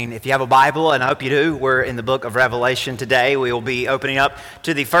If you have a Bible, and I hope you do, we're in the book of Revelation today. We will be opening up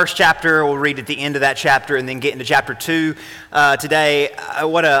to the first chapter. We'll read at the end of that chapter and then get into chapter 2 today.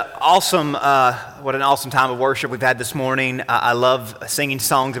 What an awesome time of worship we've had this morning. I love singing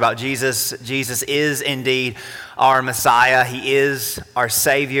songs about Jesus. Jesus is indeed our Messiah. He is our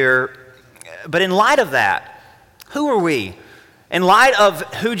Savior. But in light of that, who are we? In light of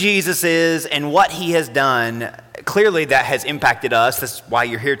who Jesus is and what he has done, clearly that has impacted us. That's why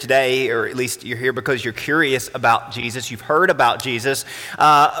you're here today, or at least you're here because you're curious about Jesus. You've heard about Jesus.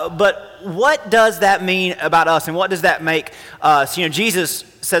 But what does that mean about us, and what does that make us? Jesus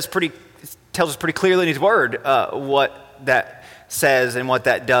tells us pretty clearly in his word what that says and what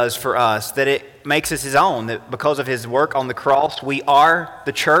that does for us, that it makes us his own, that because of his work on the cross, we are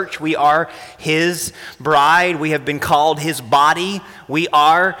the church, we are his bride, we have been called his body, we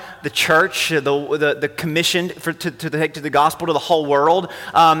are the church, the commissioned to take to the gospel to the whole world.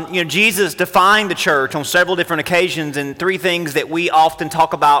 Jesus defined the church on several different occasions, and three things that we often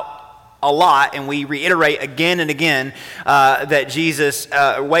talk about a lot, and we reiterate again and again that Jesus,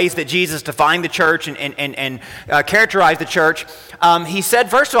 ways that Jesus defined the church and characterized the church. He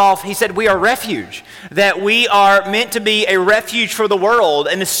said, first off, we are refuge, that we are meant to be a refuge for the world,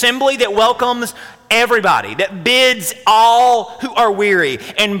 an assembly that welcomes everybody, that bids all who are weary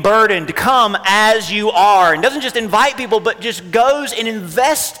and burdened to come as you are, and doesn't just invite people, but just goes and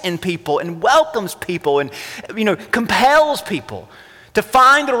invests in people and welcomes people and compels people to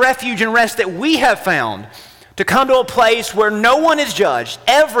find the refuge and rest that we have found, to come to a place where no one is judged,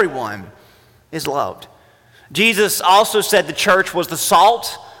 everyone is loved. Jesus also said the church was the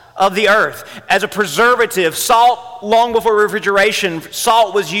salt of the earth. As a preservative, salt, long before refrigeration,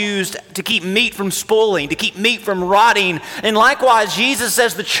 salt was used to keep meat from spoiling, to keep meat from rotting. And likewise, Jesus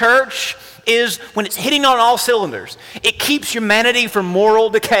says the church is, when it's hitting on all cylinders, it keeps humanity from moral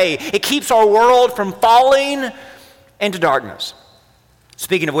decay. It keeps our world from falling into darkness.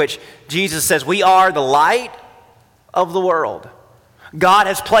 Speaking of which, Jesus says we are the light of the world. God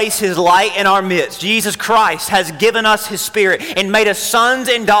has placed his light in our midst. Jesus Christ has given us his Spirit and made us sons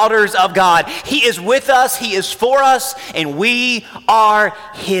and daughters of God. He is with us, he is for us, and we are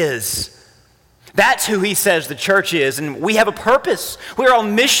his. That's who he says the church is, and we have a purpose. We're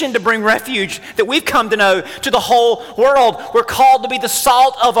on mission to bring refuge that we've come to know to the whole world. We're called to be the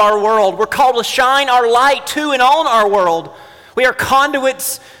salt of our world. We're called to shine our light to and on our world. We are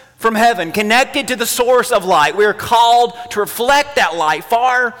conduits from heaven, connected to the source of light. We are called to reflect that light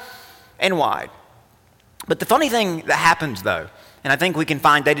far and wide. But the funny thing that happens, though, and I think we can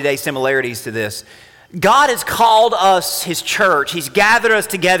find day-to-day similarities to this, God has called us his church. He's gathered us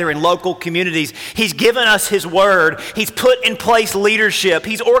together in local communities. He's given us his word. He's put in place leadership.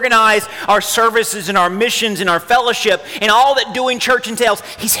 He's organized our services and our missions and our fellowship and all that doing church entails.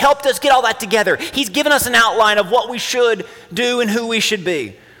 He's helped us get all that together. He's given us an outline of what we should do and who we should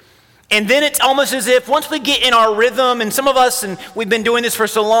be. And then it's almost as if once we get in our rhythm, and some of us, and we've been doing this for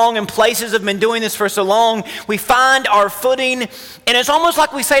so long, and places have been doing this for so long, we find our footing, and it's almost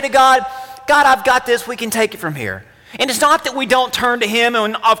like we say to God, God, I've got this, we can take it from here. And it's not that we don't turn to him,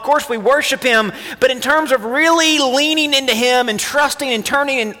 and of course we worship him, but in terms of really leaning into him and trusting and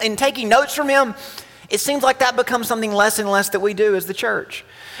turning and taking notes from him, it seems like that becomes something less and less that we do as the church.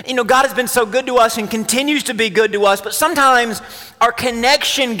 God has been so good to us and continues to be good to us, but sometimes our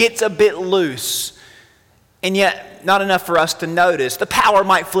connection gets a bit loose, and yet not enough for us to notice. The power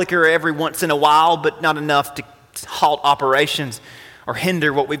might flicker every once in a while, but not enough to halt operations or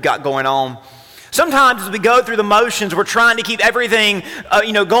hinder what we've got going on. Sometimes as we go through the motions, we're trying to keep everything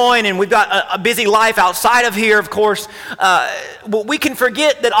going, and we've got a busy life outside of here, of course. We can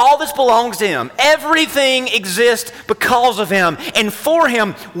forget that all this belongs to him. Everything exists because of him, and for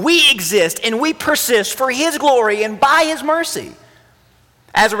him we exist, and we persist for his glory and by his mercy.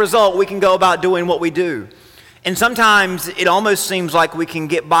 As a result, we can go about doing what we do. And sometimes it almost seems like we can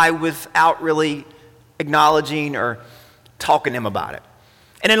get by without really acknowledging or talking to him about it.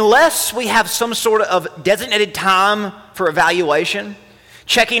 And unless we have some sort of designated time for evaluation,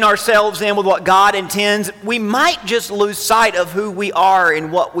 checking ourselves in with what God intends, we might just lose sight of who we are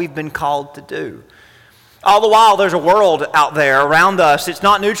and what we've been called to do. All the while, there's a world out there around us. It's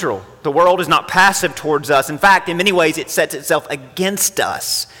not neutral. The world is not passive towards us. In fact, in many ways, it sets itself against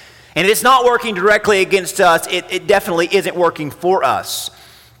us. And if it's not working directly against us, it definitely isn't working for us.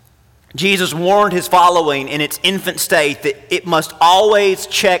 Jesus warned his following in its infant state that it must always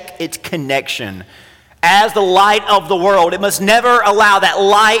check its connection. As the light of the world, it must never allow that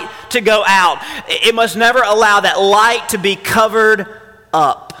light to go out. It must never allow that light to be covered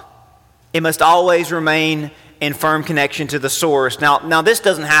up. It must always remain in firm connection to the source. Now this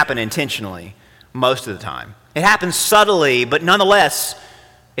doesn't happen intentionally most of the time. It happens subtly, but nonetheless,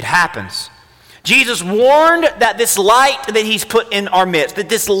 it happens. Jesus warned that this light that he's put in our midst, that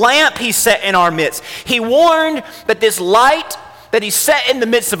this lamp he's set in our midst, he warned that this light that he's set in the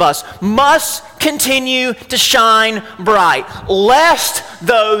midst of us must continue to shine bright, lest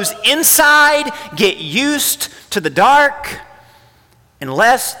those inside get used to the dark, and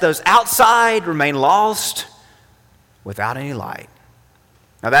lest those outside remain lost without any light.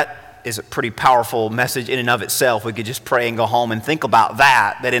 Now that is a pretty powerful message in and of itself. We could just pray and go home and think about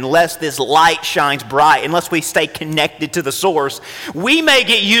that unless this light shines bright, unless we stay connected to the source, we may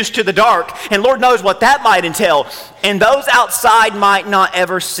get used to the dark, and Lord knows what that might entail. And those outside might not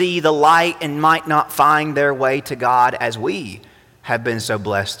ever see the light and might not find their way to God as we have been so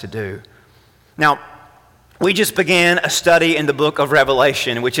blessed to do. Now, we just began a study in the book of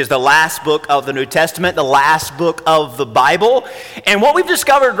Revelation, which is the last book of the New Testament, the last book of the Bible. And what we've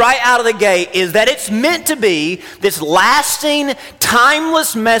discovered right out of the gate is that it's meant to be this lasting,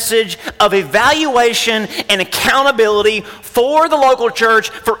 timeless message of evaluation and accountability for the local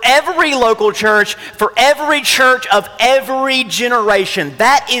church, for every local church, for every church of every generation.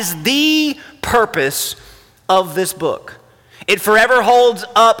 That is the purpose of this book. It forever holds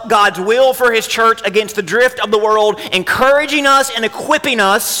up God's will for his church against the drift of the world, encouraging us and equipping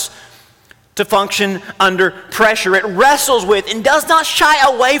us to function under pressure. It wrestles with and does not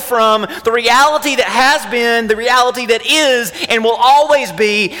shy away from the reality that has been, the reality that is, and will always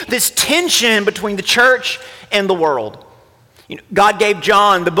be this tension between the church and the world. God gave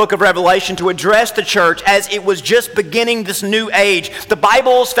John the book of Revelation to address the church as it was just beginning this new age. The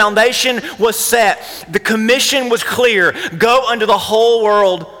Bible's foundation was set. The commission was clear. Go unto the whole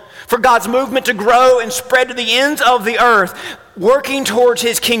world. For God's movement to grow and spread to the ends of the earth, working towards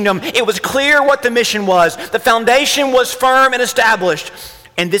his kingdom. It was clear what the mission was. The foundation was firm and established.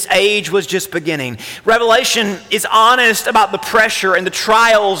 And this age was just beginning. Revelation is honest about the pressure and the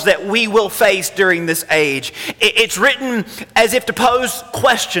trials that we will face during this age. It's written as if to pose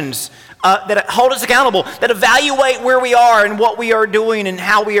questions that hold us accountable, that evaluate where we are and what we are doing and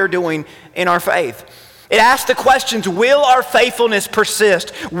how we are doing in our faith. It asks the questions, will our faithfulness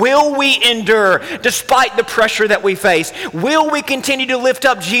persist? Will we endure despite the pressure that we face? Will we continue to lift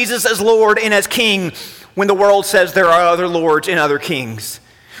up Jesus as Lord and as King when the world says there are other lords and other kings?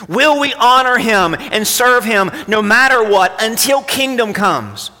 Will we honor him and serve him no matter what until kingdom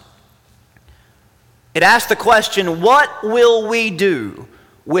comes? It asks the question, what will we do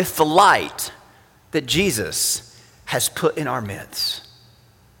with the light that Jesus has put in our midst?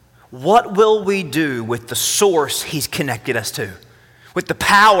 What will we do with the source he's connected us to? With the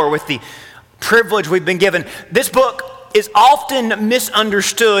power, with the privilege we've been given? This book is often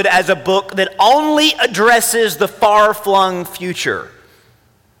misunderstood as a book that only addresses the far-flung future.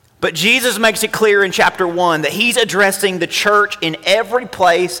 But Jesus makes it clear in chapter 1 that he's addressing the church in every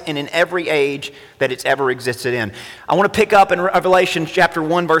place and in every age that it's ever existed in. I want to pick up in Revelation chapter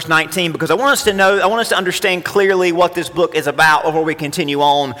 1 verse 19 because I want us to understand clearly what this book is about before we continue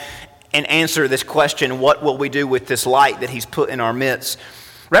on and answer this question, what will we do with this light that he's put in our midst?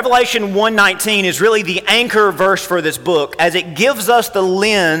 Revelation 1:19 is really the anchor verse for this book as it gives us the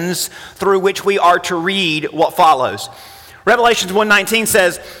lens through which we are to read what follows. Revelation 1:19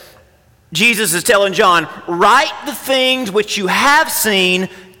 says, Jesus is telling John, write the things which you have seen,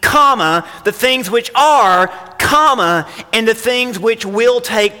 comma, the things which are, comma, and the things which will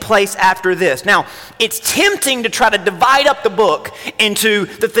take place after this. Now, it's tempting to try to divide up the book into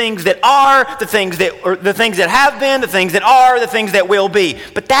the things that are, the things that have been, the things that are, the things that will be.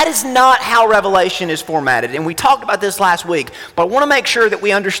 But that is not how Revelation is formatted. And we talked about this last week, but I want to make sure that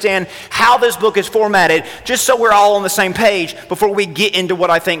we understand how this book is formatted, just so we're all on the same page before we get into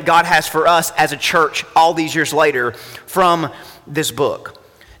what I think God has for us as a church all these years later from this book.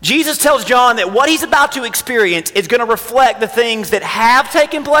 Jesus tells John that what he's about to experience is going to reflect the things that have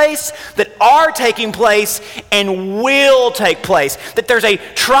taken place, that are taking place, and will take place. That there's a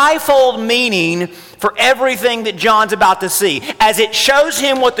trifold meaning for everything that John's about to see, as it shows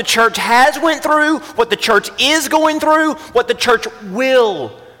him what the church has went through, what the church is going through, what the church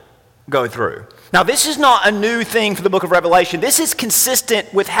will go through. Now, this is not a new thing for the book of Revelation. This is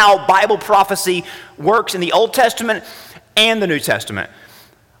consistent with how Bible prophecy works in the Old Testament and the New Testament.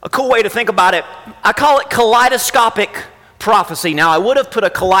 A cool way to think about it, I call it kaleidoscopic prophecy. Now, I would have put a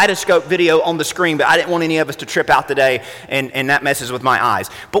kaleidoscope video on the screen, but I didn't want any of us to trip out today, and that messes with my eyes.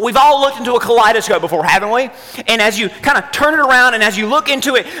 But we've all looked into a kaleidoscope before, haven't we? And as you kind of turn it around and as you look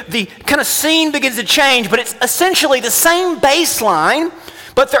into it, the kind of scene begins to change, but it's essentially the same baseline,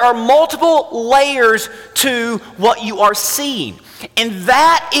 But there are multiple layers to what you are seeing. And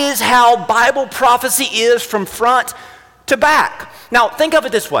that is how Bible prophecy is from front to back. Now, think of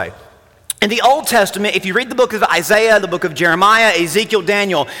it this way. In the Old Testament, if you read the book of Isaiah, the book of Jeremiah, Ezekiel,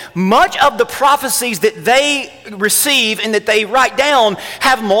 Daniel, much of the prophecies that they receive and that they write down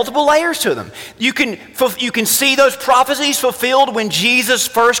have multiple layers to them. You can see those prophecies fulfilled when Jesus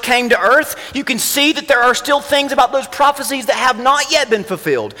first came to earth. You can see that there are still things about those prophecies that have not yet been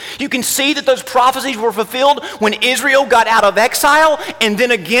fulfilled. You can see that those prophecies were fulfilled when Israel got out of exile, and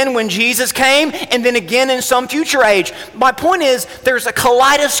then again when Jesus came, and then again in some future age. My point is, there's a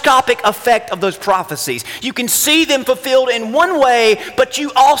kaleidoscopic effect of those prophecies. You can see them fulfilled in one way, but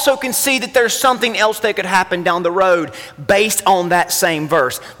you also can see that there's something else that could happen down the road based on that same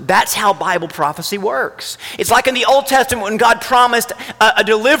verse. That's how Bible prophecy works. It's like in the Old Testament when God promised a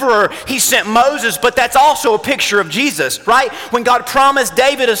deliverer, he sent Moses, but that's also a picture of Jesus, right? When God promised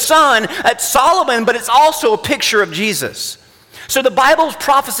David a son, that's Solomon, but it's also a picture of Jesus. So the Bible's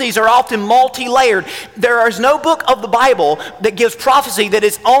prophecies are often multi-layered. There is no book of the Bible that gives prophecy that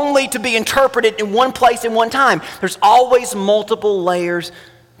is only to be interpreted in one place in one time. There's always multiple layers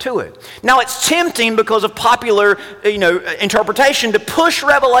to it. Now it's tempting because of popular, interpretation to push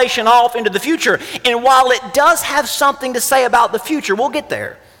Revelation off into the future. And while it does have something to say about the future, we'll get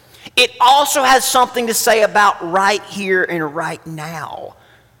there. It also has something to say about right here and right now,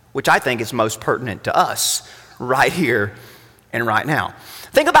 which I think is most pertinent to us right here and right now.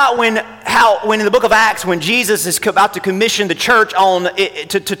 Think about when in the book of Acts, when Jesus is about to commission the church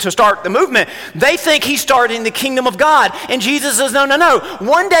to start the movement, they think he's starting the kingdom of God. And Jesus says, no.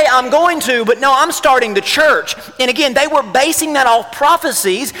 One day I'm going to, but no, I'm starting the church. And again, they were basing that off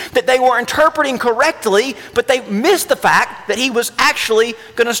prophecies that they were interpreting correctly, but they missed the fact that he was actually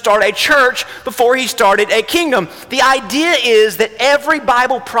going to start a church before he started a kingdom. The idea is that every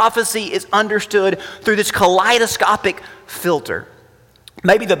Bible prophecy is understood through this kaleidoscopic filter.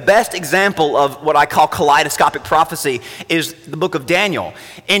 Maybe the best example of what I call kaleidoscopic prophecy is the book of Daniel.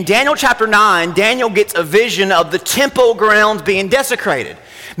 In Daniel chapter 9, Daniel gets a vision of the temple grounds being desecrated.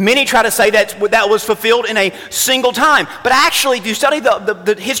 Many try to say that was fulfilled in a single time. But actually, if you study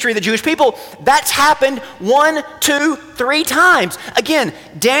the history of the Jewish people, that's happened 1, 2, 3 times. Again,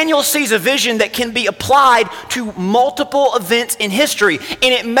 Daniel sees a vision that can be applied to multiple events in history,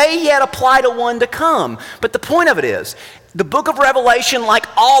 and it may yet apply to one to come. But the point of it is, the book of Revelation, like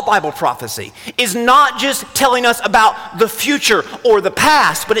all Bible prophecy, is not just telling us about the future or the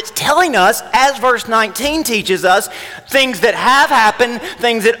past, but it's telling us, as verse 19 teaches us, things that have happened,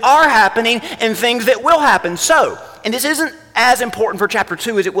 things that are happening, and things that will happen. So, and this isn't as important for chapter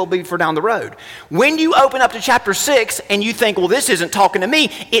 2 as it will be for down the road. When you open up to chapter 6 and you think, well, this isn't talking to me,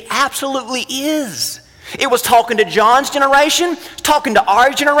 it absolutely is. It was talking to John's generation, talking to our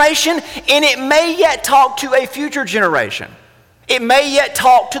generation, and it may yet talk to a future generation. It may yet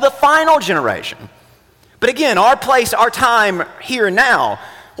talk to the final generation. But again, our place, our time here and now,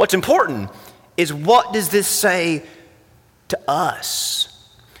 what's important is what does this say to us?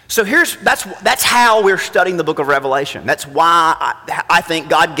 So that's how we're studying the book of Revelation. That's why I think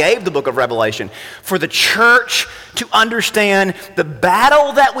God gave the book of Revelation, for the church to understand the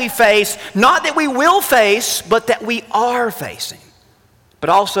battle that we face, not that we will face, but that we are facing. But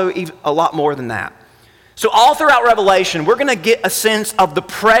also a lot more than that. So all throughout Revelation, we're going to get a sense of the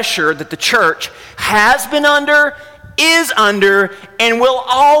pressure that the church has been under, is under, and will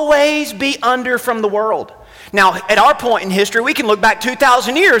always be under from the world. Now, at our point in history, we can look back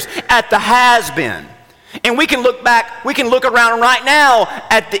 2,000 years at the has been. And we can look around right now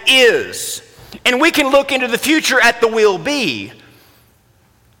at the is. And we can look into the future at the will be.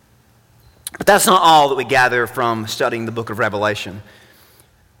 But that's not all that we gather from studying the book of Revelation.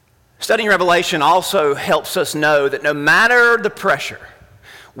 Studying Revelation also helps us know that no matter the pressure,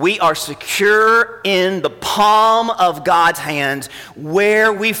 we are secure in the palm of God's hands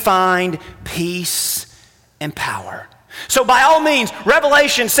where we find peace and power. So by all means,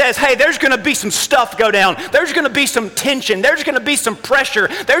 Revelation says, hey, there's going to be some stuff go down. There's going to be some tension. There's going to be some pressure.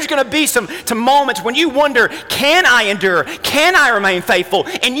 There's going to be some moments when you wonder, can I endure? Can I remain faithful?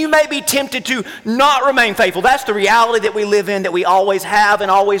 And you may be tempted to not remain faithful. That's the reality that we live in, that we always have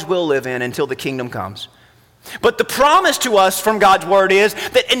and always will live in until the kingdom comes. But the promise to us from God's word is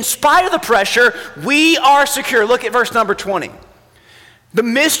that in spite of the pressure, we are secure. Look at verse number 20. The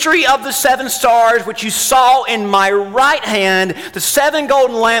mystery of the 7 stars which you saw in my right hand, the 7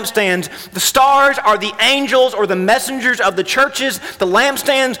 golden lampstands. The stars are the angels or the messengers of the churches. The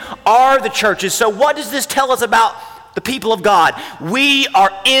lampstands are the churches. So what does this tell us about the people of God? We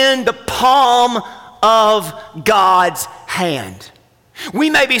are in the palm of God's hand. We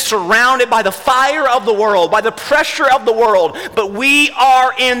may be surrounded by the fire of the world, by the pressure of the world, but we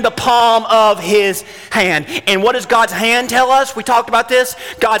are in the palm of his hand. And what does God's hand tell us? We talked about this.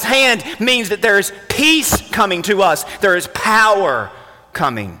 God's hand means that there is peace coming to us. There is power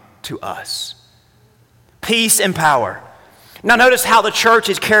coming to us. Peace and power. Now notice how the church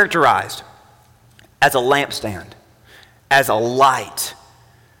is characterized as a lampstand, as a light.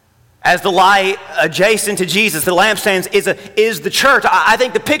 As the light adjacent to Jesus, the lampstands is the church. I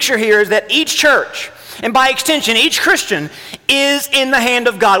think the picture here is that each church, and by extension, each Christian, is in the hand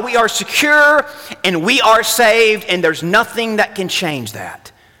of God. We are secure and we are saved, and there's nothing that can change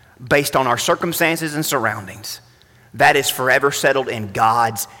that based on our circumstances and surroundings. That is forever settled in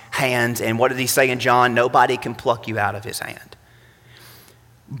God's hands. And what did he say in John? Nobody can pluck you out of his hand.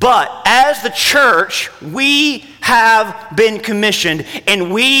 But as the church, we have been commissioned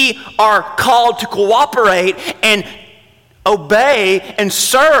and we are called to cooperate and obey and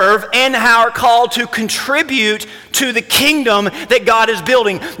serve and are called to contribute to the kingdom that God is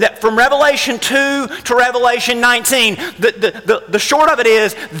building. That from Revelation 2 to Revelation 19, the short of it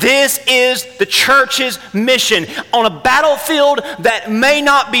is, this is the church's mission on a battlefield that may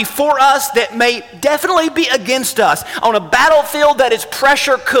not be for us, that may definitely be against us, on a battlefield that is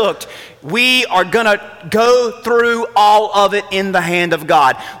pressure cooked. We are going to go through all of it in the hand of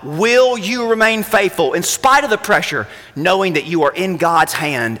God. Will you remain faithful in spite of the pressure, knowing that you are in God's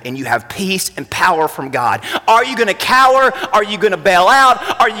hand and you have peace and power from God? Are you going to cower? Are you going to bail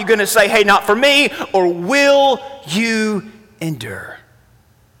out? Are you going to say, hey, not for me? Or will you endure?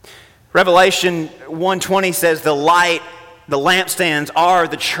 Revelation 1:20 says the light, the lampstands are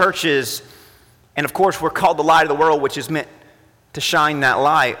the churches. And of course, we're called the light of the world, which is meant to shine that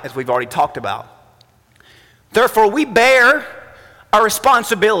light, as we've already talked about. Therefore, we bear a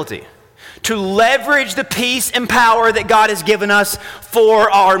responsibility to leverage the peace and power that God has given us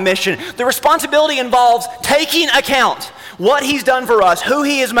for our mission. The responsibility involves taking account what he's done for us, who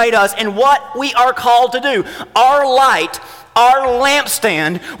he has made us, and what we are called to do. Our light, our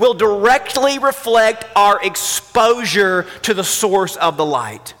lampstand, will directly reflect our exposure to the source of the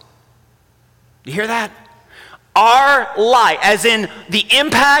light. You hear that? Our light, as in the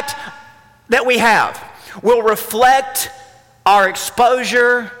impact that we have, will reflect our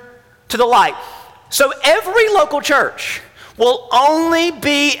exposure to the light. So every local church will only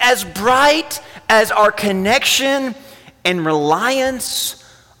be as bright as our connection and reliance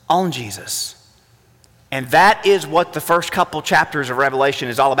on Jesus. And that is what the first couple chapters of Revelation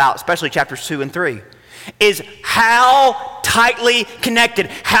is all about, especially chapters 2 and 3. Is how tightly connected,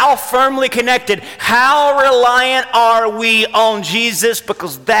 how firmly connected, how reliant are we on Jesus,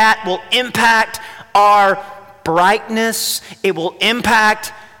 because that will impact our brightness, it will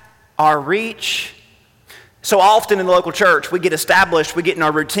impact our reach. So often in the local church, we get established, we get in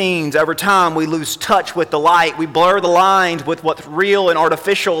our routines. Over time, we lose touch with the light. We blur the lines with what's real and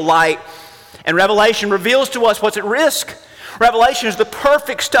artificial light. And Revelation reveals to us what's at risk. Revelation is the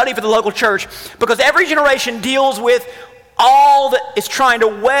perfect study for the local church because every generation deals with all that is trying to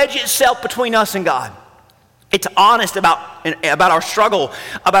wedge itself between us and God. It's honest about our struggle,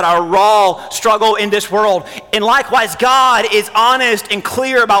 about our raw struggle in this world. And likewise, God is honest and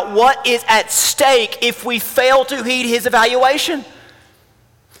clear about what is at stake if we fail to heed his evaluation.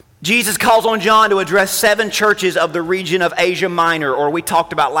 Jesus calls on John to address 7 churches of the region of Asia Minor, or we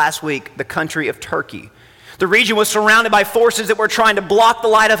talked about last week, the country of Turkey. The region was surrounded by forces that were trying to block the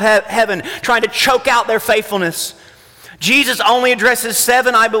light of heaven, trying to choke out their faithfulness. Jesus only addresses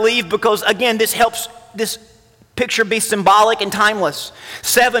 7, I believe, because, again, this helps this picture be symbolic and timeless.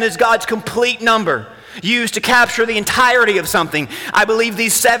 7 is God's complete number, used to capture the entirety of something. I believe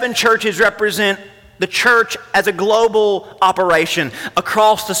these 7 churches represent the church as a global operation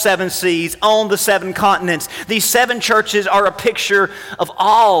across the 7 seas, on the 7 continents. These 7 churches are a picture of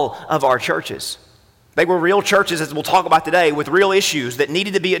all of our churches. They were real churches, as we'll talk about today, with real issues that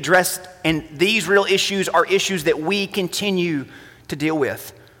needed to be addressed, and these real issues are issues that we continue to deal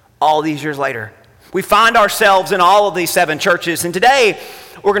with all these years later. We find ourselves in all of these 7 churches, and today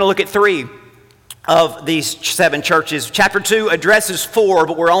we're going to look at 3 of these 7 churches. Chapter 2 addresses 4,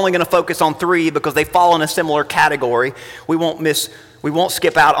 but we're only going to focus on 3 because they fall in a similar category. We won't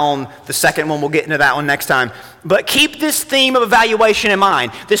skip out on the second one. We'll get into that one next time. But keep this theme of evaluation in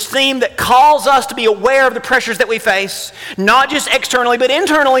mind. This theme that calls us to be aware of the pressures that we face, not just externally, but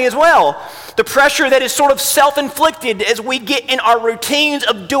internally as well. The pressure that is sort of self-inflicted as we get in our routines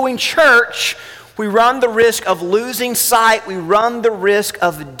of doing church. We run the risk of losing sight. We run the risk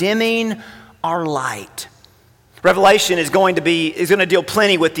of dimming our light. Revelation is going to deal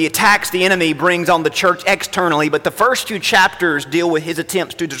plenty with the attacks the enemy brings on the church externally, but the first few chapters deal with his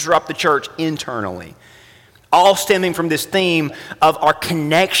attempts to disrupt the church internally, all stemming from this theme of our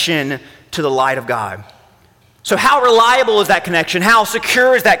connection to the light of God. So how reliable is that connection? How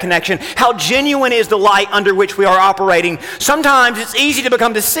secure is that connection? How genuine is the light under which we are operating? Sometimes it's easy to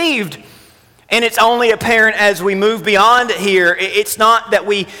become deceived, and it's only apparent as we move beyond here. It's not that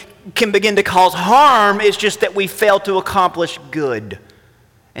we can begin to cause harm, it's just that we fail to accomplish good.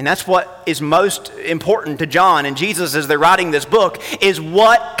 And that's what is most important to John and Jesus as they're writing this book, is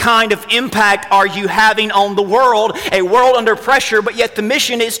what kind of impact are you having on the world, a world under pressure, but yet the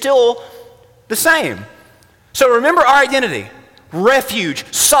mission is still the same. So remember our identity: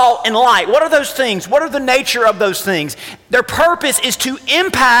 refuge, salt, and light. What are those things? What are the nature of those things? Their purpose is to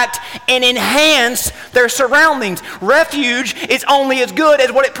impact and enhance their surroundings. Refuge is only as good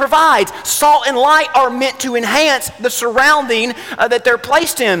as what it provides. Salt and light are meant to enhance the surrounding that they're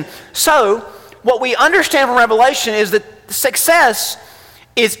placed in. So what we understand from Revelation is that success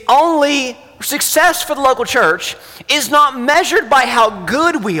for the local church is not measured by how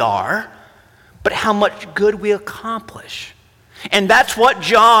good we are, but how much good we accomplish. And that's what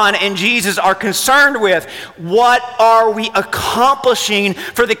John and Jesus are concerned with. What are we accomplishing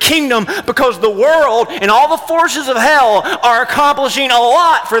for the kingdom? Because the world and all the forces of hell are accomplishing a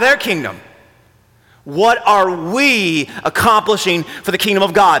lot for their kingdom. What are we accomplishing for the kingdom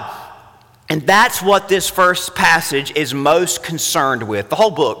of God? And that's what this first passage is most concerned with. The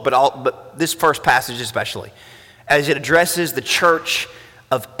whole book, but this first passage especially, as it addresses the church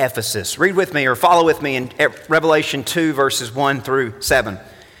of Ephesus. Read with me or follow with me in Revelation 2, verses 1 through 7.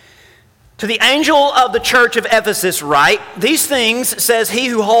 To the angel of the church of Ephesus write, these things says he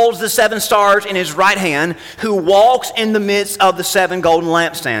who holds the 7 stars in his right hand, who walks in the midst of the 7 golden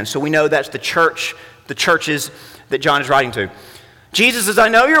lampstands. So we know that's the churches that John is writing to. Jesus says, I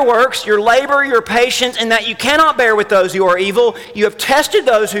know your works, your labor, your patience, and that you cannot bear with those who are evil. You have tested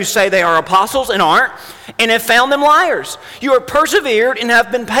those who say they are apostles and aren't, and have found them liars. You have persevered and have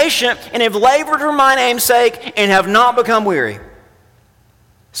been patient and have labored for my name's sake and have not become weary.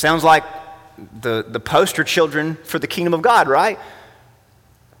 Sounds like the poster children for the kingdom of God, right?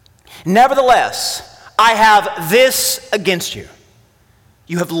 Nevertheless, I have this against you.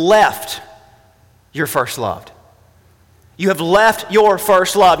 You have left your first love. You have left your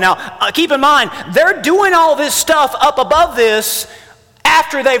first love. Now, keep in mind, they're doing all this stuff up above this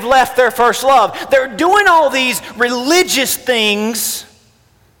after they've left their first love. They're doing all these religious things,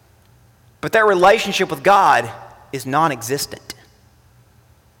 but their relationship with God is non-existent.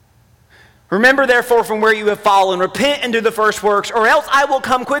 Remember, therefore, from where you have fallen, repent and do the first works, or else I will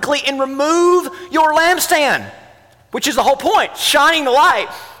come quickly and remove your lampstand, which is the whole point, shining the light.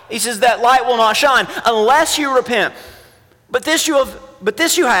 He says that light will not shine unless you repent. But this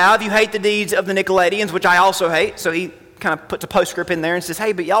you have, you hate the deeds of the Nicolaitans, which I also hate. So he kind of puts a postscript in there and says,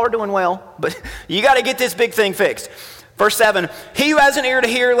 hey, but y'all are doing well, but you got to get this big thing fixed. Verse 7, he who has an ear to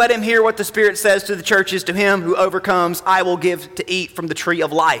hear, let him hear what the Spirit says to the churches. To him who overcomes, I will give to eat from the tree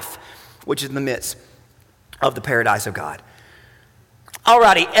of life, which is in the midst of the paradise of God.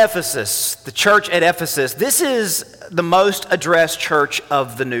 Alrighty, Ephesus, the church at Ephesus. This is the most addressed church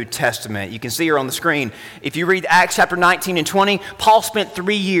of the New Testament. You can see her on the screen. If you read Acts chapter 19 and 20, Paul spent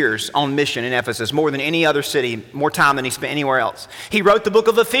 3 years on mission in Ephesus, more than any other city, more time than he spent anywhere else. He wrote the book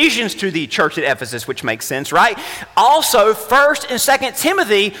of Ephesians to the church at Ephesus, which makes sense, right? Also, 1st and 2nd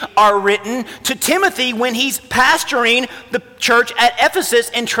Timothy are written to Timothy when he's pastoring the church at Ephesus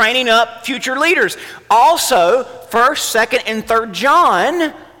and training up future leaders. Also, 1st, 2nd, and 3rd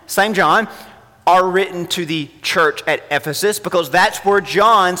John, same John, are written to the church at Ephesus because that's where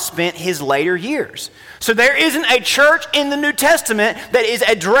John spent his later years. So there isn't a church in the New Testament that is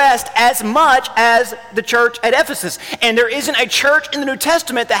addressed as much as the church at Ephesus. And there isn't a church in the New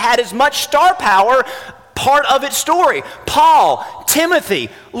Testament that had as much star power part of its story. Paul, Timothy,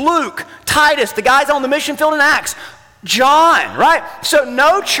 Luke, Titus, the guys on the mission field in Acts, John, right? So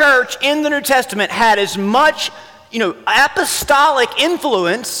no church in the New Testament had as much apostolic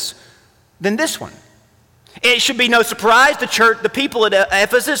influence than this one. It should be no surprise the people at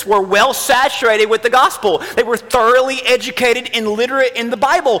Ephesus were well saturated with the gospel. They were thoroughly educated and literate in the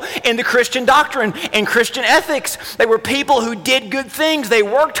Bible, in the Christian doctrine, and Christian ethics. They were people who did good things. They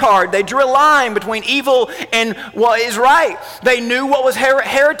worked hard. They drew a line between evil and what is right. They knew what was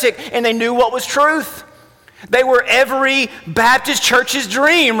heretic and they knew what was truth. They were every Baptist church's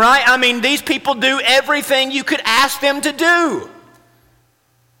dream, right? I mean, these people do everything you could ask them to do.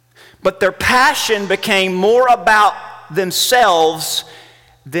 But their passion became more about themselves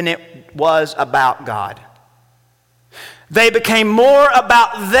than it was about God. They became more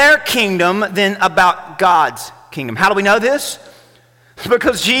about their kingdom than about God's kingdom. How do we know this?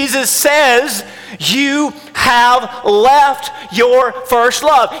 Because Jesus says, you have left your first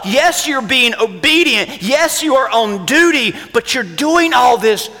love. Yes, you're being obedient. Yes, you are on duty, but you're doing all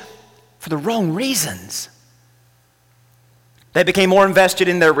this for the wrong reasons. They became more invested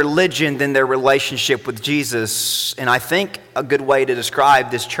in their religion than their relationship with Jesus. And I think a good way to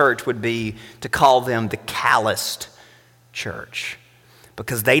describe this church would be to call them the calloused church,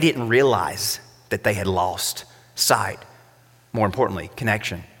 because they didn't realize that they had lost sight, more importantly,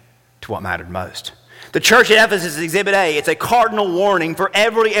 connection to what mattered most. The church at Ephesus is Exhibit A. It's a cardinal warning for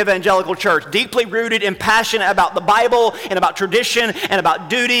every evangelical church, deeply rooted and passionate about the Bible and about tradition and about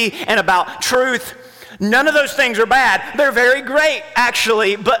duty and about truth. None of those things are bad. They're very great,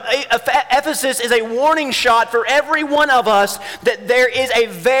 actually. But Ephesus is a warning shot for every one of us that there is a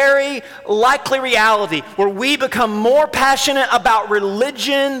very likely reality where we become more passionate about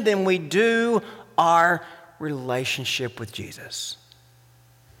religion than we do our relationship with Jesus.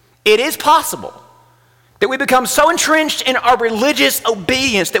 It is possible that we become so entrenched in our religious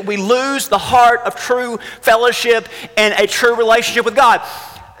obedience that we lose the heart of true fellowship and a true relationship with God.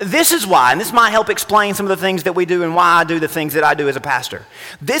 This is why, and this might help explain some of the things that we do and why I do the things that I do as a pastor.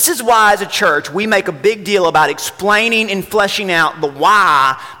 This is why, as a church, we make a big deal about explaining and fleshing out the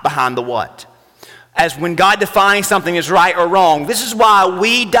why behind the what. As when God defines something as right or wrong, this is why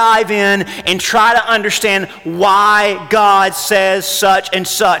we dive in and try to understand why God says such and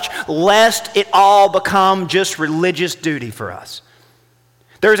such, lest it all become just religious duty for us.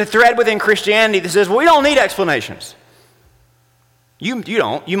 There's a thread within Christianity that says, well, we don't need explanations. You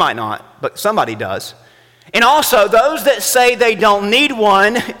don't, you might not, but somebody does. And also, those that say they don't need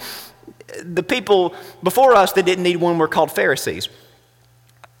one, the people before us that didn't need one were called Pharisees.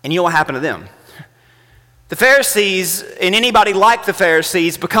 And you know what happened to them? The Pharisees, and anybody like the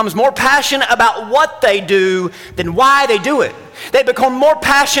Pharisees, becomes more passionate about what they do than why they do it. They become more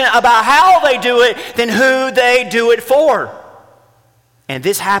passionate about how they do it than who they do it for. And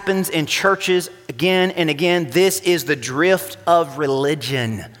this happens in churches again and again. This is the drift of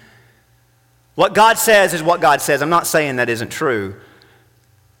religion. What God says is what God says. I'm not saying that isn't true.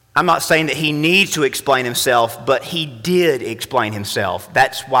 I'm not saying that he needs to explain himself, but he did explain himself.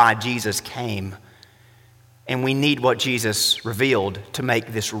 That's why Jesus came. And we need what Jesus revealed to make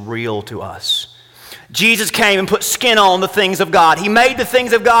this real to us. Jesus came and put skin on the things of God. He made the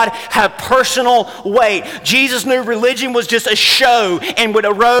things of God have personal weight. Jesus knew religion was just a show and would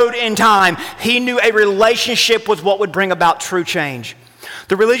erode in time. He knew a relationship was what would bring about true change.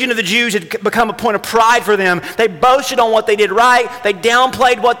 The religion of the Jews had become a point of pride for them. They boasted on what they did right. They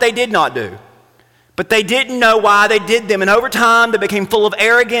downplayed what they did not do. But they didn't know why they did them. And over time, they became full of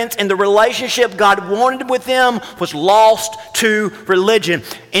arrogance, and the relationship God wanted with them was lost to religion.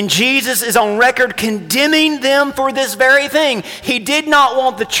 And Jesus is on record condemning them for this very thing. He did not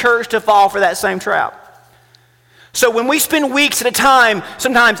want the church to fall for that same trap. So when we spend weeks at a time,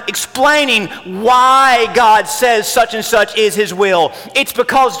 sometimes explaining why God says such and such is his will, it's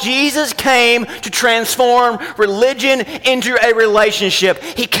because Jesus came to transform religion into a relationship.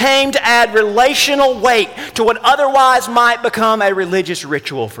 He came to add relational weight to what otherwise might become a religious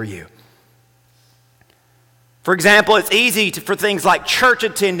ritual for you. For example, it's easy for things like church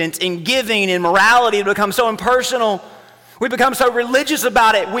attendance and giving and morality to become so impersonal. We become so religious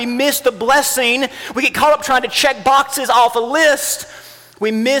about it. We miss the blessing. We get caught up trying to check boxes off a list.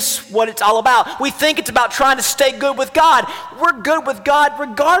 We miss what it's all about. We think it's about trying to stay good with God. We're good with God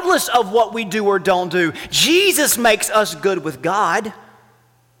regardless of what we do or don't do. Jesus makes us good with God.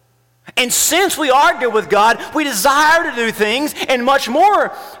 And since we are good with God, we desire to do things and much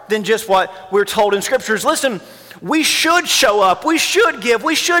more than just what we're told in Scriptures. Listen, we should show up. We should give.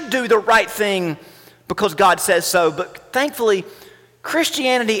 We should do the right thing because God says so. But thankfully,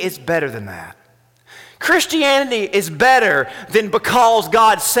 Christianity is better than that. Christianity is better than because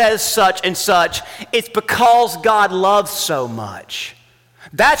God says such and such. It's because God loves so much.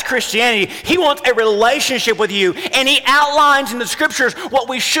 That's Christianity. He wants a relationship with you, and he outlines in the Scriptures what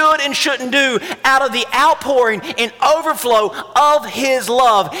we should and shouldn't do out of the outpouring and overflow of his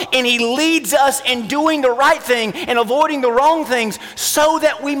love. And he leads us in doing the right thing and avoiding the wrong things so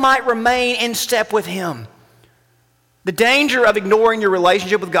that we might remain in step with him. The danger of ignoring your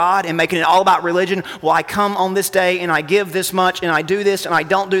relationship with God and making it all about religion, well, I come on this day and I give this much and I do this and I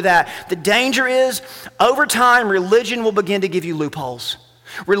don't do that. The danger is, over time, religion will begin to give you loopholes.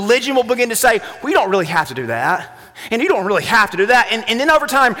 Religion will begin to say, we don't really have to do that. And you don't really have to do that. And then over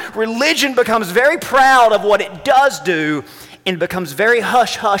time, religion becomes very proud of what it does do and becomes very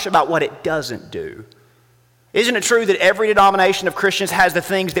hush-hush about what it doesn't do. Isn't it true that every denomination of Christians has the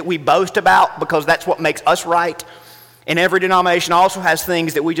things that we boast about because that's what makes us right? And every denomination also has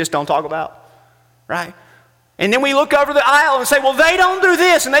things that we just don't talk about, right? And then we look over the aisle and say, well, they don't do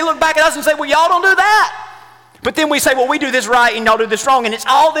this. And they look back at us and say, well, y'all don't do that. But then we say, well, we do this right and y'all do this wrong. And it's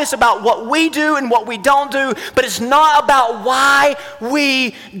all this about what we do and what we don't do, but it's not about why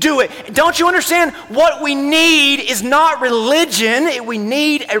we do it. Don't you understand? What we need is not religion. We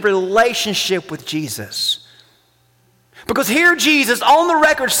need a relationship with Jesus. Because here Jesus, on the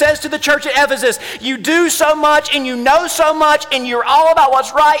record, says to the church at Ephesus, you do so much and you know so much and you're all about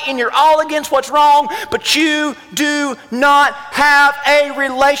what's right and you're all against what's wrong, but you do not have a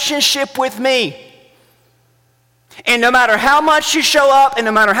relationship with me. And no matter how much you show up and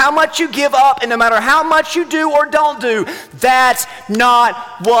no matter how much you give up and no matter how much you do or don't do, that's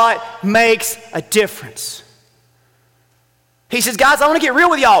not what makes a difference. He says, guys, I want to get real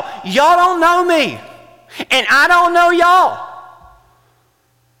with y'all. Y'all don't know me. And I don't know y'all.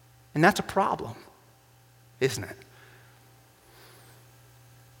 And that's a problem, isn't it?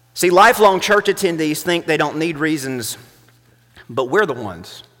 See, lifelong church attendees think they don't need reasons, but we're the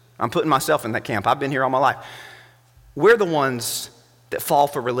ones. I'm putting myself in that camp. I've been here all my life. We're the ones that fall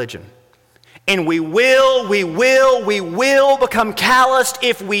for religion. And we will become calloused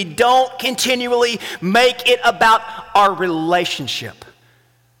if we don't continually make it about our relationship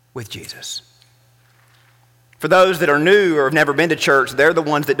with Jesus. For those that are new or have never been to church, they're the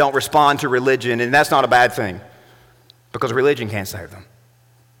ones that don't respond to religion, and that's not a bad thing because religion can't save them.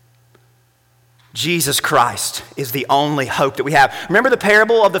 Jesus Christ is the only hope that we have. Remember the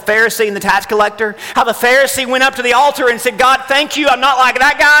parable of the Pharisee and the tax collector? How the Pharisee went up to the altar and said, God, thank you, I'm not like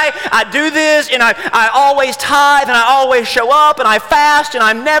that guy. I do this, and I always tithe, and I always show up, and I fast, and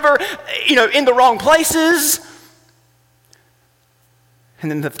I'm never, in the wrong places. And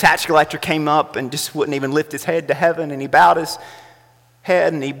then the tax collector came up and just wouldn't even lift his head to heaven, and he bowed his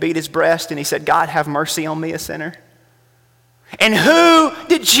head and he beat his breast and he said, God, have mercy on me, a sinner. And who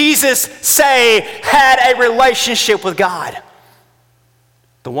did Jesus say had a relationship with God?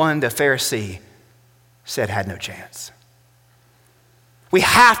 The one the Pharisee said had no chance. We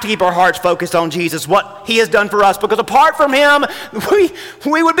have to keep our hearts focused on Jesus, what he has done for us, because apart from him,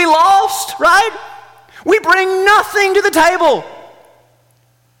 we would be lost, right? We bring nothing to the table.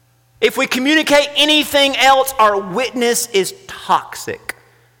 If we communicate anything else, our witness is toxic.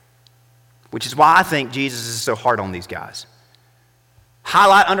 Which is why I think Jesus is so hard on these guys.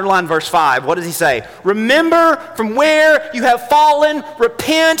 Highlight, underline verse 5. What does he say? Remember from where you have fallen,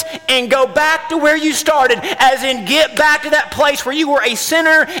 repent, and go back to where you started. As in, get back to that place where you were a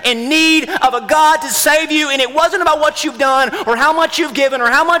sinner in need of a God to save you. And it wasn't about what you've done or how much you've given or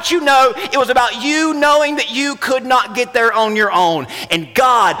how much you know. It was about you knowing that you could not get there on your own. And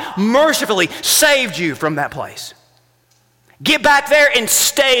God mercifully saved you from that place. Get back there and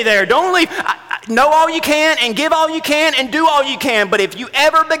stay there. Don't leave. Know all you can and give all you can and do all you can. But if you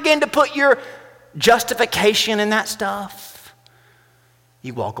ever begin to put your justification in that stuff,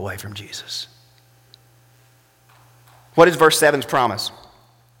 you walk away from Jesus. What is verse 7's promise?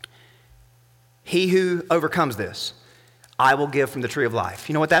 He who overcomes this, I will give from the tree of life.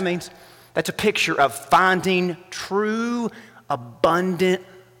 You know what that means? That's a picture of finding true, abundant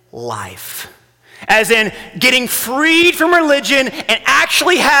life. As in getting freed from religion and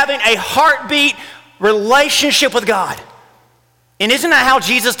actually having a heartbeat relationship with God. And isn't that how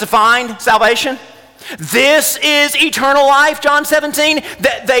Jesus defined salvation? This is eternal life, John 17,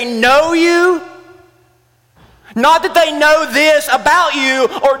 that they know you. Not that they know this about you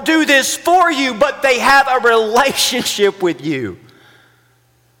or do this for you, but they have a relationship with you.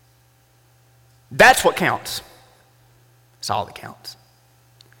 That's what counts. That's all that counts.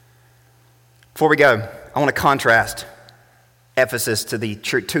 Before we go, I want to contrast Ephesus to the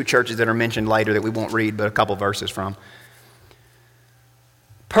two churches that are mentioned later that we won't read, but a couple verses from.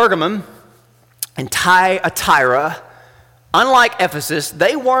 Pergamum and Thyatira, unlike Ephesus,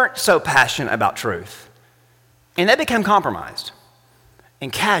 they weren't so passionate about truth. And they became compromised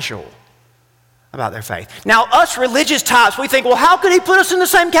and casual about their faith. Now, us religious types, we think, well, how could he put us in the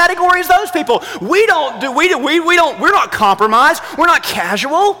same category as those people? We're not compromised. We're not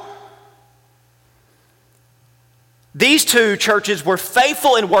casual. These two churches were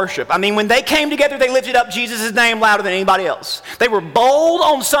faithful in worship. I mean, when they came together, they lifted up Jesus' name louder than anybody else. They were bold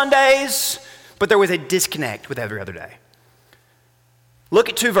on Sundays, but there was a disconnect with every other day. Look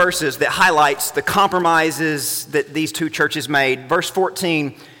at two verses that highlights the compromises that these two churches made. Verse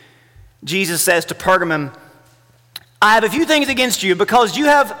 14, Jesus says to Pergamum, I have a few things against you because you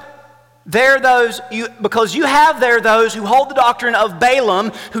have because you have there those who hold the doctrine of Balaam,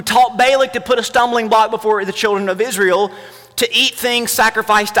 who taught Balak to put a stumbling block before the children of Israel, to eat things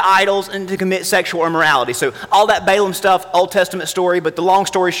sacrificed to idols and to commit sexual immorality. So all that Balaam stuff, Old Testament story, but the long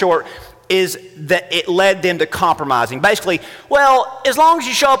story short is that it led them to compromising. Basically, well, as long as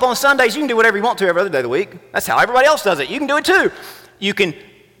you show up on Sundays, you can do whatever you want to every other day of the week. That's how everybody else does it. You can do it too. You can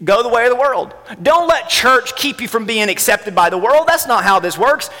go the way of the world. Don't let church keep you from being accepted by the world. That's not how this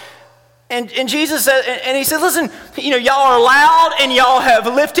works. And Jesus said, and he said, listen, y'all are loud and y'all have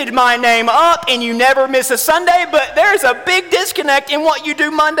lifted my name up and you never miss a Sunday, but there's a big disconnect in what you do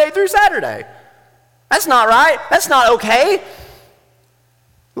Monday through Saturday. That's not right. That's not okay.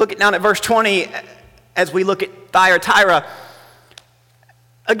 Look down at verse 20 as we look at Thyatira.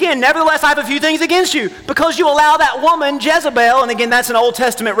 Again, nevertheless, I have a few things against you, because you allow that woman, Jezebel, and again, that's an Old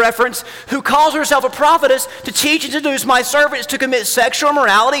Testament reference, who calls herself a prophetess, to teach and seduce my servants to commit sexual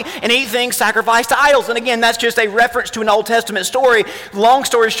immorality and eat things sacrificed to idols. And again, that's just a reference to an Old Testament story. Long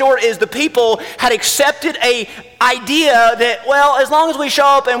story short is the people had accepted a idea that, well, as long as we show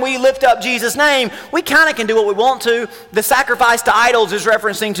up and we lift up Jesus' name, we kind of can do what we want to. The sacrifice to idols is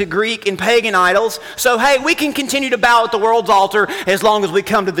referencing to Greek and pagan idols. So, hey, we can continue to bow at the world's altar as long as we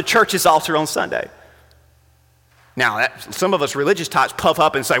come to the church's altar on Sunday. Now, some of us religious types puff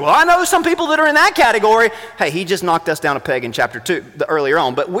up and say, well, I know some people that are in that category. Hey, he just knocked us down a peg in chapter 2 earlier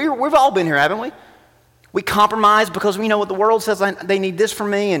on. But we've all been here, haven't we? We compromise because we know what the world says they need this from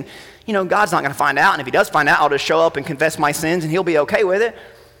me, and God's not going to find out, and if he does find out, I'll just show up and confess my sins and he'll be okay with it.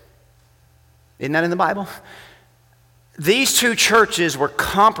 Isn't that in the Bible? These two churches were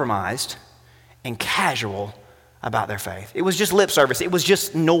compromised and casual about their faith. It was just lip service. It was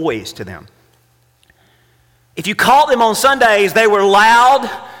just noise to them. If you caught them on Sundays, they were loud,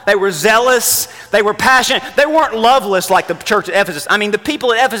 they were zealous, they were passionate. They weren't loveless like the church at Ephesus. I mean, the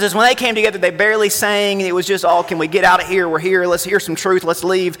people at Ephesus, when they came together, they barely sang. It was just, can we get out of here? We're here. Let's hear some truth. Let's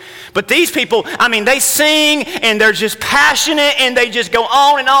leave. But these people, they sing, and they're just passionate, and they just go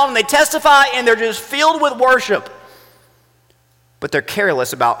on, and they testify, and they're just filled with worship. But they're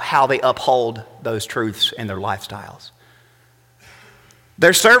careless about how they uphold those truths in their lifestyles.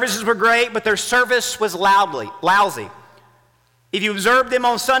 Their services were great, but their service was lousy. If you observed them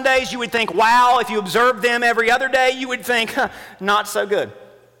on Sundays, you would think, wow. If you observed them every other day, you would think, not so good.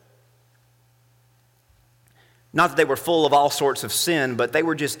 Not that they were full of all sorts of sin, but they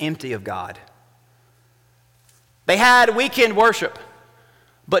were just empty of God. They had weekend worship,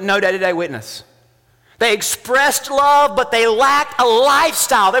 but no day-to-day witness. They expressed love, but they lacked a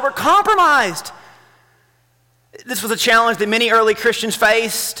lifestyle. They were compromised. This was a challenge that many early Christians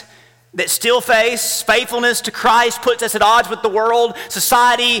faced, that still face. Faithfulness to Christ puts us at odds with the world.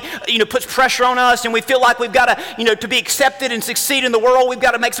 Society, puts pressure on us, and we feel like we've got to be accepted and succeed in the world, we've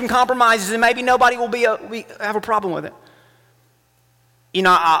got to make some compromises, and maybe nobody will have a problem with it.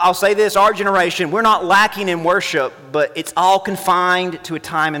 I'll say this, our generation, we're not lacking in worship, but it's all confined to a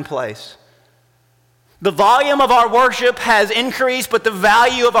time and place. The volume of our worship has increased, but the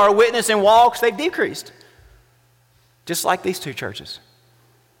value of our witness and walks, they've decreased. Just like these two churches.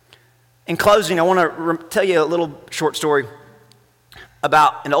 In closing, I want to tell you a little short story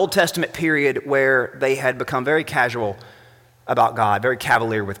about an Old Testament period where they had become very casual about God, very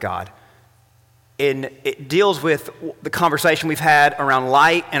cavalier with God. And it deals with the conversation we've had around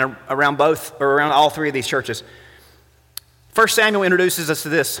light and around all three of these churches. 1 Samuel introduces us to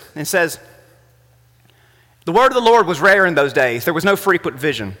this and says, the word of the Lord was rare in those days. There was no frequent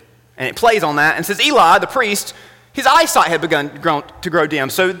vision. And it plays on that and says, Eli, the priest, his eyesight had begun to grow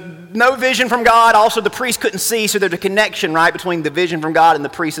dim. So no vision from God. Also, the priest couldn't see. So there's a connection, right, between the vision from God and the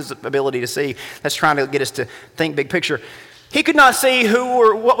priest's ability to see. That's trying to get us to think big picture. He could not see who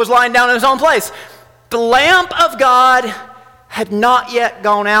or what was lying down in his own place. The lamp of God had not yet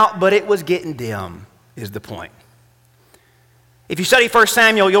gone out, but it was getting dim, is the point. If you study 1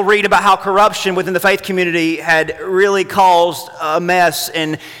 Samuel, you'll read about how corruption within the faith community had really caused a mess,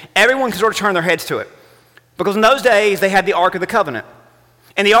 and everyone could sort of turn their heads to it. Because in those days, they had the Ark of the Covenant.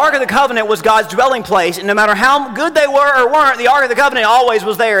 And the Ark of the Covenant was God's dwelling place, and no matter how good they were or weren't, the Ark of the Covenant always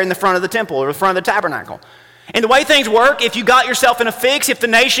was there in the front of the temple or the front of the tabernacle. And the way things work, if you got yourself in a fix, if the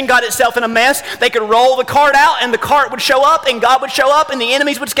nation got itself in a mess, they could roll the cart out, and the cart would show up, and God would show up, and the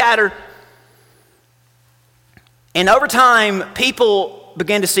enemies would scatter. And over time, people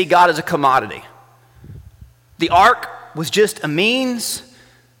began to see God as a commodity. The Ark was just a means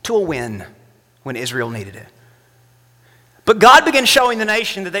to a win when Israel needed it. But God began showing the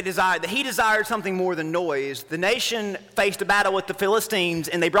nation that he desired something more than noise. The nation faced a battle with the Philistines,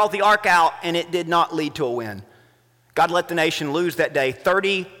 and they brought the ark out, and it did not lead to a win. God let the nation lose that day.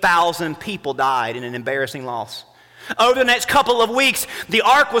 30,000 people died in an embarrassing loss. Over the next couple of weeks, the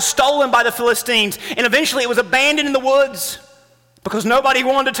ark was stolen by the Philistines, and eventually it was abandoned in the woods because nobody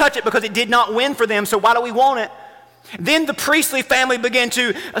wanted to touch it because it did not win for them, so why do we want it? Then the priestly family began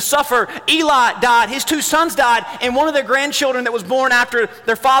to suffer. Eli died, his 2 sons died, and one of their grandchildren that was born after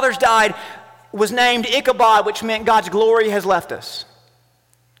their fathers died was named Ichabod, which meant God's glory has left us.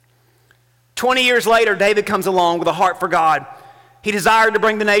 20 years later, David comes along with a heart for God. He desired to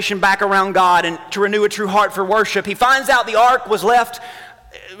bring the nation back around God and to renew a true heart for worship. He finds out the ark was left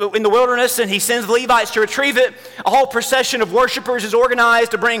in the wilderness, and he sends the Levites to retrieve it. A whole procession of worshipers is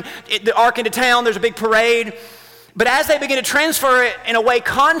organized to bring the ark into town. There's a big parade. But as they begin to transfer it in a way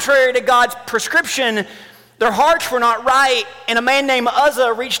contrary to God's prescription, their hearts were not right, and a man named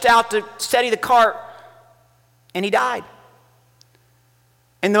Uzzah reached out to steady the cart, and he died.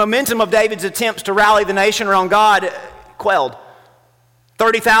 And the momentum of David's attempts to rally the nation around God quelled.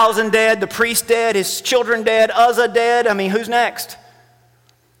 30,000 dead, the priest dead, his children dead, Uzzah dead. I mean, who's next?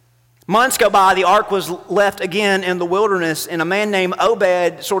 Months go by, the ark was left again in the wilderness, and a man named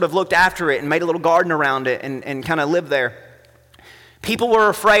Obed sort of looked after it and made a little garden around it and kind of lived there. People were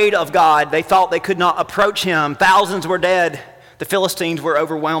afraid of God. They thought they could not approach him. Thousands were dead. The Philistines were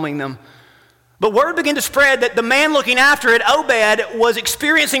overwhelming them. But word began to spread that the man looking after it, Obed, was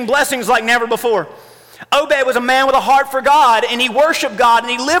experiencing blessings like never before. Obed was a man with a heart for God, and he worshiped God,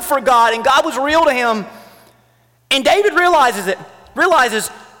 and he lived for God, and God was real to him. And David realizes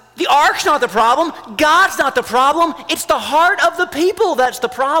the ark's not the problem, God's not the problem, it's the heart of the people that's the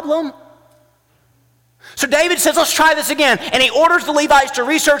problem. So David says, let's try this again. And he orders the Levites to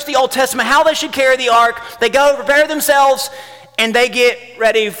research the Old Testament, how they should carry the ark. They go, prepare themselves, and they get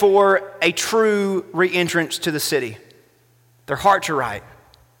ready for a true re-entrance to the city. Their hearts are right.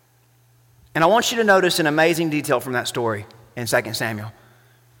 And I want you to notice an amazing detail from that story in 2 Samuel.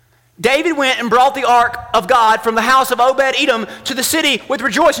 David went and brought the ark of God from the house of Obed-Edom to the city with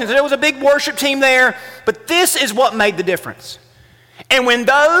rejoicing. There was a big worship team there, but this is what made the difference. And when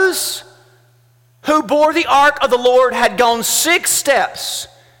those who bore the ark of the Lord had gone 6 steps,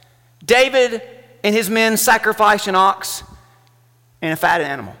 David and his men sacrificed an ox and a fatted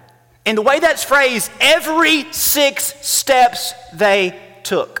animal. And the way that's phrased, every 6 steps they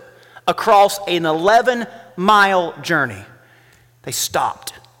took across an 11-mile journey, they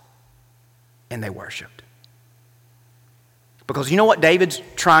stopped and they worshiped. Because you know what David's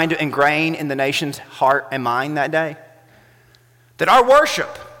trying to ingrain in the nation's heart and mind that day? That our worship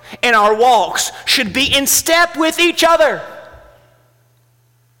and our walks should be in step with each other.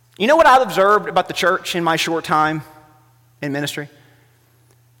 You know what I've observed about the church in my short time in ministry?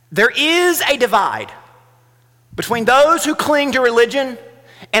 There is a divide between those who cling to religion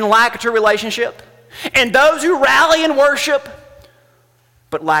and lack a true relationship, and those who rally in worship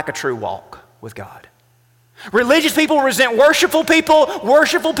but lack a true walk with God. Religious people resent worshipful people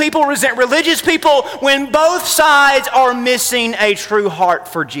resent religious people when both sides are missing a true heart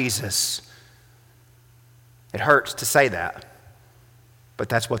for Jesus. It hurts to say that, but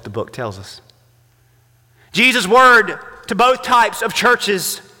that's what the book tells us. Jesus' word to both types of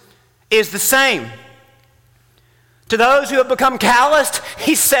churches is the same. To those who have become calloused,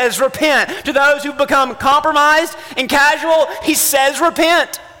 he says repent. To those who've become compromised and casual, he says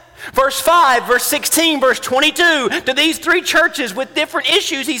repent. Verse 5, verse 16, verse 22, to these 3 churches with different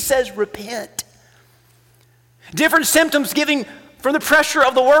issues, he says repent. Different symptoms giving from the pressure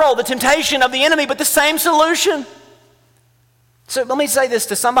of the world, the temptation of the enemy, but the same solution. So let me say this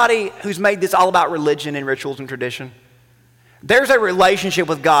to somebody who's made this all about religion and rituals and tradition. There's a relationship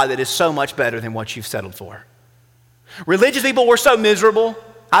with God that is so much better than what you've settled for. Religious people, we're so miserable.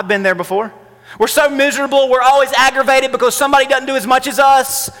 I've been there before. We're so miserable. We're always aggravated because somebody doesn't do as much as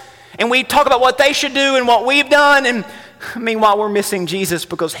us. And we talk about what they should do and what we've done. And meanwhile, we're missing Jesus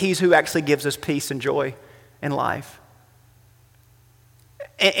because he's who actually gives us peace and joy in life.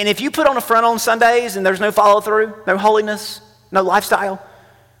 And if you put on a front on Sundays and there's no follow through, no holiness, no lifestyle,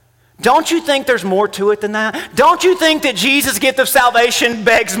 don't you think there's more to it than that? Don't you think that Jesus' gift of salvation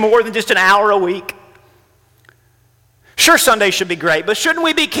begs more than just an hour a week? Sure, Sunday should be great, but shouldn't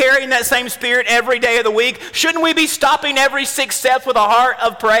we be carrying that same spirit every day of the week? Shouldn't we be stopping every 6 steps with a heart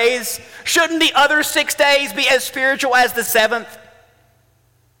of praise? Shouldn't the other 6 days be as spiritual as the 7th?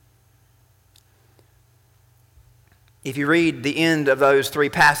 If you read the end of those 3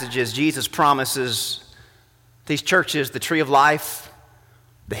 passages, Jesus promises these churches the tree of life,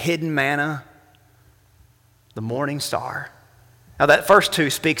 the hidden manna, the morning star. Now that first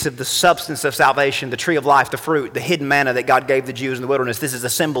two speaks of the substance of salvation, the tree of life, the fruit, the hidden manna that God gave the Jews in the wilderness. This is a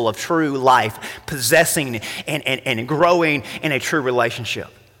symbol of true life, possessing and growing in a true relationship.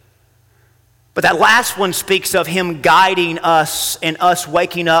 But that last one speaks of him guiding us and us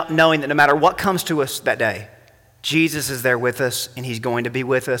waking up knowing that no matter what comes to us that day, Jesus is there with us, and he's going to be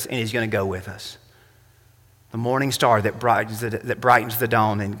with us, and he's going to go with us. The morning star that brightens the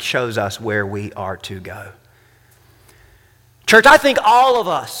dawn and shows us where we are to go. Church, I think all of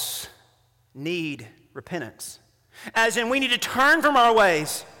us need repentance. As in, we need to turn from our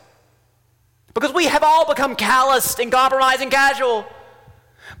ways. Because we have all become calloused and compromised and casual.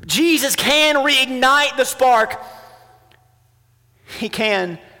 Jesus can reignite the spark. He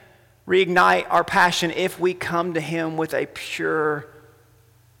can reignite our passion if we come to him with a pure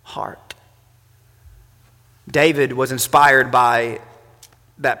heart. David was inspired by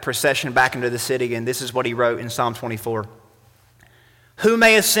that procession back into the city, and this is what he wrote in Psalm 24. Who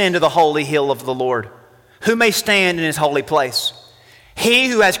may ascend to the holy hill of the Lord? Who may stand in his holy place? He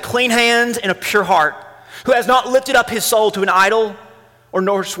who has clean hands and a pure heart, who has not lifted up his soul to an idol or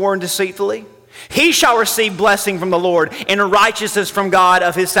nor sworn deceitfully. He shall receive blessing from the Lord and righteousness from God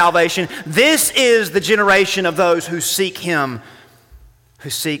of his salvation. This is the generation of those who seek him,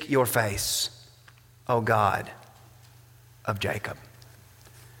 who seek your face, O God of Jacob.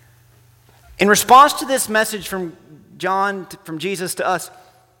 In response to this message from John, from Jesus to us,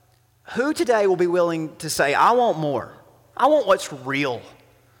 who today will be willing to say, I want more? I want what's real.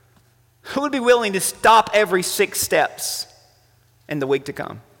 Who would be willing to stop every 6 steps in the week to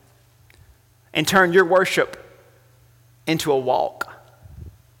come and turn your worship into a walk?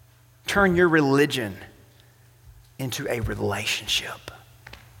 Turn your religion into a relationship.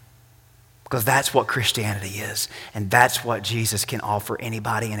 Because that's what Christianity is. And that's what Jesus can offer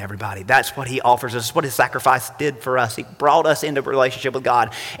anybody and everybody. That's what he offers us. That's what his sacrifice did for us. He brought us into a relationship with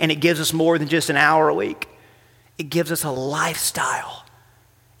God. And it gives us more than just an hour a week. It gives us a lifestyle.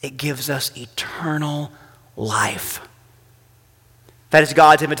 It gives us eternal life. That is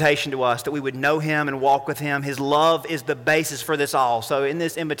God's invitation to us, that we would know him and walk with him. His love is the basis for this all. So in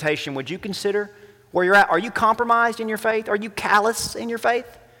this invitation, would you consider where you're at? Are you compromised in your faith? Are you callous in your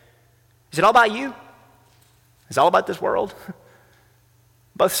faith? Is it all about you? Is it all about this world?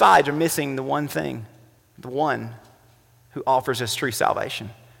 Both sides are missing the one thing, the one who offers us true salvation.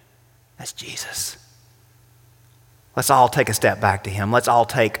 That's Jesus. Let's all take a step back to him. Let's all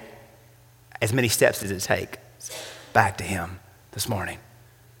take as many steps as it takes back to him this morning.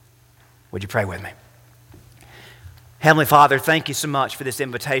 Would you pray with me? Heavenly Father, thank you so much for this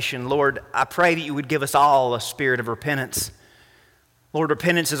invitation. Lord, I pray that you would give us all a spirit of repentance. Lord,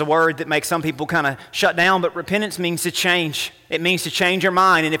 repentance is a word that makes some people kind of shut down, but repentance means to change. It means to change our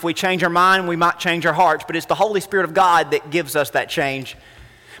mind, and if we change our mind, we might change our hearts, but it's the Holy Spirit of God that gives us that change.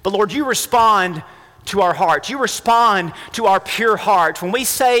 But Lord, you respond to our hearts. You respond to our pure hearts. When we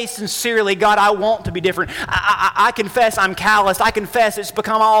say sincerely, God, I want to be different. I confess I'm calloused. I confess it's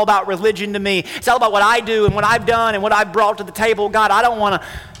become all about religion to me. It's all about what I do and what I've done and what I've brought to the table. God, I don't want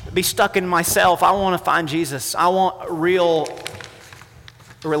to be stuck in myself. I want to find Jesus. I want a real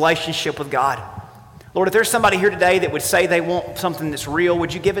relationship with God. Lord, if there's somebody here today that would say they want something that's real,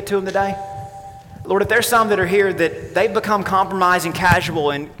 would you give it to them today? Lord, if there's some that are here that they've become compromised and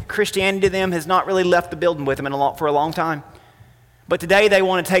casual and Christianity to them has not really left the building with them for a long time, but today they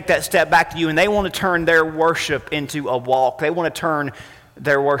want to take that step back to you and they want to turn their worship into a walk. They want to turn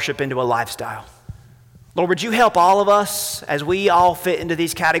their worship into a lifestyle. Lord, would you help all of us as we all fit into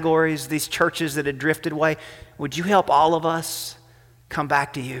these categories, these churches that had drifted away? Would you help all of us come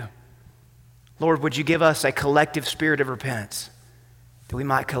back to you? Lord, would you give us a collective spirit of repentance that we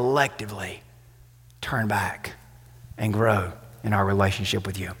might collectively turn back and grow in our relationship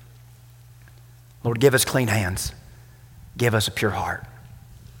with you. Lord, give us clean hands. Give us a pure heart.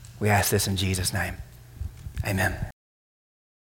 We ask this in Jesus' name. Amen.